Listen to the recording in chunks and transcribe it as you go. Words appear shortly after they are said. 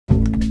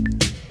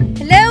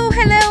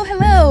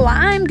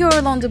I'm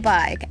Girl on the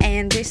Bike,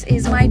 and this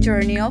is my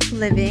journey of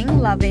living,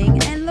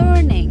 loving, and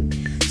learning.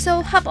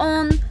 So hop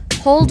on,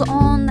 hold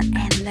on,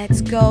 and let's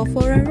go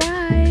for a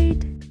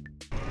ride.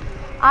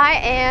 I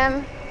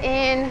am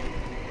in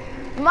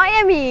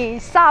Miami,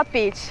 South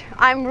Beach.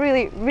 I'm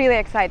really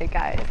excited,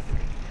 guys.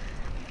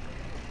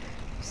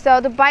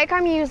 So the bike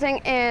I'm using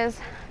is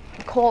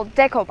called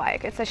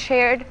Decobike. It's a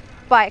shared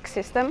bike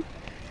system,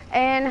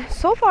 and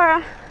so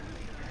far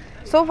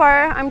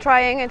I'm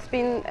trying. It's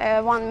been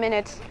 1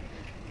 minute.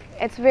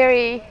 It's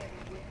very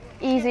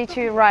easy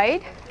to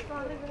ride,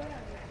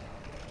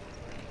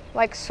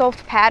 like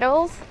soft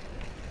paddles.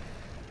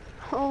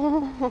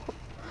 Oh,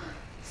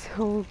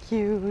 so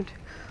cute.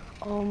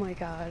 Oh my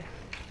god.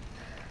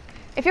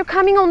 If you're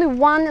coming only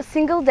one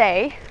single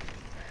day,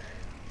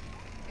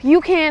 you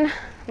can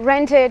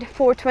rent it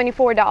for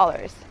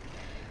 $24.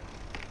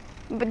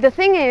 But the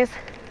thing is,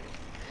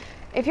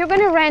 if you're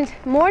gonna rent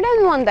more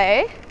than one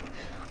day,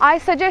 I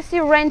suggest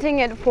you renting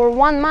it for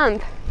 1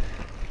 month,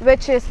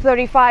 which is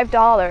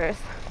 $35.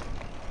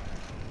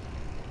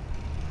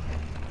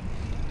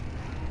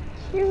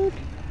 Cute.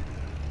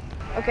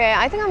 Okay,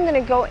 I think I'm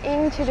gonna go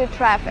into the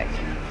traffic.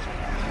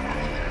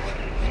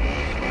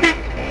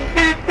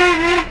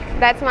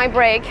 That's my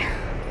brake.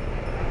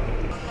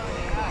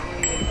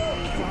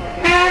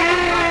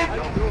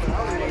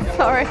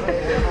 Sorry.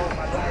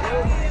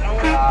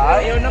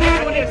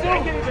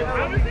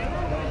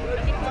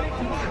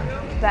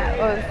 That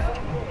was...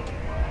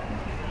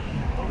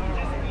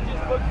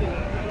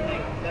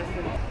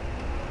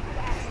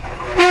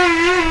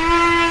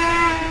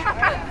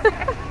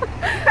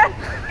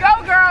 Go,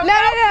 girl! No.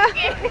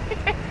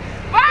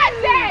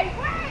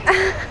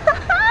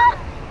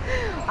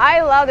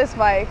 I love this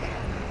bike.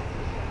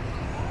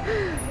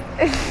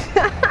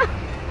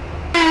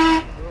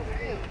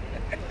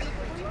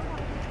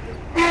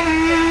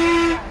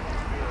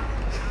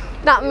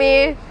 Not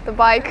me, the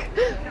bike.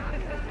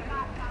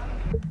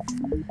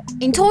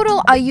 In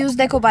total, I used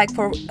Decobike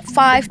for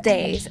 5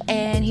 days,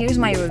 and here's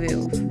my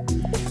review.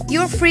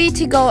 You're free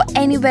to go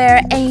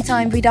anywhere,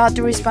 anytime without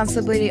the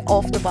responsibility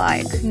of the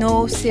bike.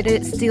 No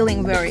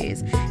stealing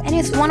worries. And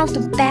it's one of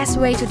the best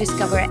ways to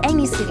discover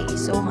any city,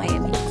 so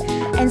Miami.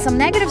 And some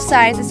negative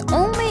sides is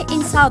only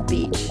in South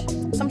Beach.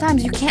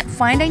 Sometimes you can't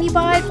find any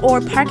bike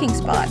or parking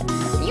spot.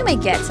 You may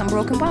get some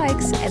broken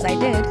bikes, as I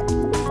did.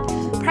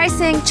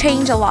 Pricing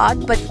change a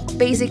lot, but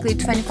basically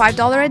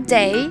 $25 a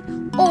day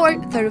or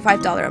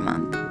 $35 a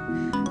month.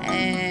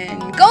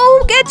 And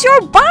go get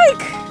your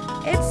bike!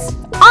 It's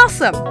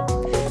awesome!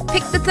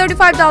 Pick the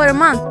 $35 a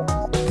month.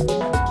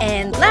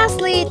 And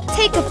lastly,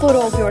 take a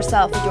photo of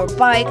yourself with your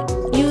bike.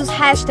 Use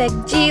hashtag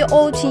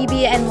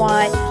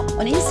GOTBNY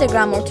on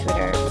Instagram or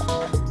Twitter.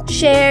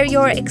 Share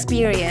your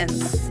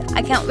experience.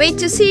 I can't wait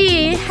to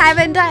see.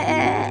 Haven't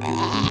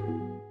I?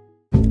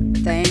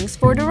 Thanks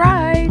for the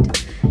ride.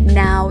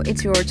 Now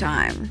it's your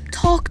time.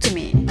 Talk to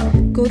me.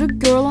 Go to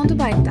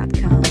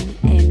girlonthebike.com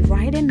and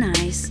write a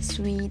nice,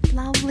 sweet,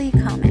 lovely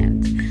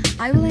comment.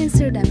 I will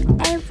answer them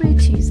every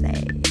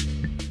Tuesday.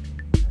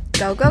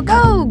 Go, go,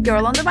 go!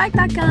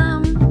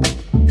 girlonthebike.com